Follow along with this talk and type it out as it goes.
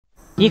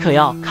你可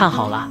要看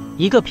好了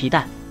，1个皮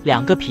蛋、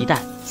2个皮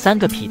蛋、3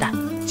个皮蛋。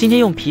今天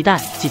用皮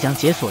蛋即将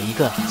解锁一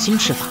个新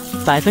吃法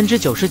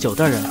，99%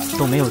的人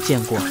都没有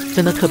见过，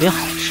真的特别好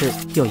吃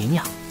又营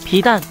养。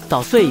皮蛋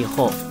捣碎以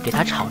后，给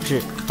它炒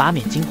至拔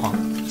免金黄，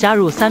加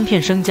入3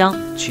片生姜，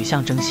取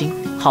向蒸心。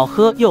好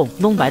喝又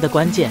浓白的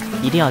关键，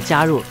一定要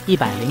加入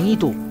101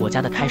度我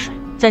家的开水，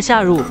再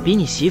下入比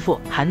你媳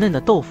妇还嫩的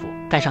豆腐，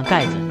盖上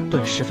盖子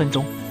炖10分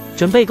钟。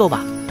准备够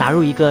吧？打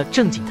入一个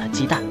正经的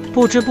鸡蛋。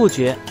不知不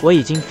觉，我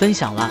已经分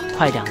享了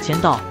快2000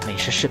道美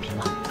食视频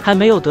了，还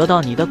没有得到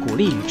你的鼓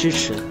励与支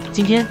持，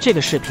今天这个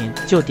视频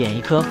就点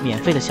一颗免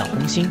费的小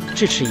红心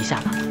支持一下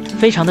吧，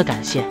非常的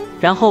感谢。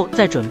然后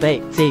再准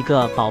备这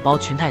个宝宝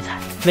裙带菜，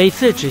每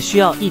次只需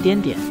要一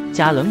点点，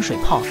加冷水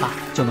泡发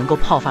就能够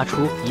泡发出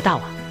1大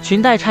碗。裙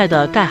带菜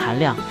的钙含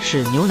量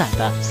是牛奶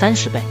的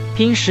30倍，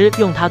平时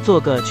用它做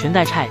个裙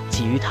带菜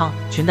鲫鱼汤、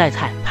裙带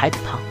菜排骨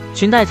汤、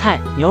裙带菜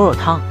牛肉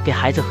汤，给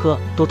孩子喝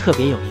都特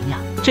别有营养。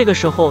这个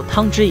时候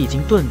汤汁已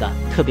经炖得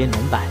特别浓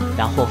白，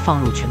然后放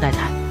入裙带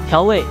菜，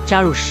调味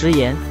加入食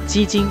盐、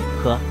鸡精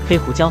和黑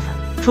胡椒粉，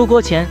出锅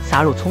前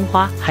撒入葱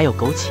花还有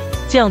枸杞。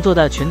这样做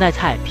的裙带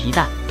菜皮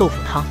蛋豆腐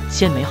汤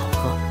鲜美好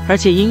喝，而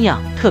且营养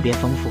特别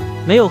丰富，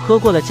没有喝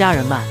过的家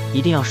人们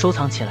一定要收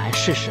藏起来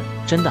试试，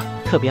真的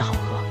特别好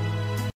喝。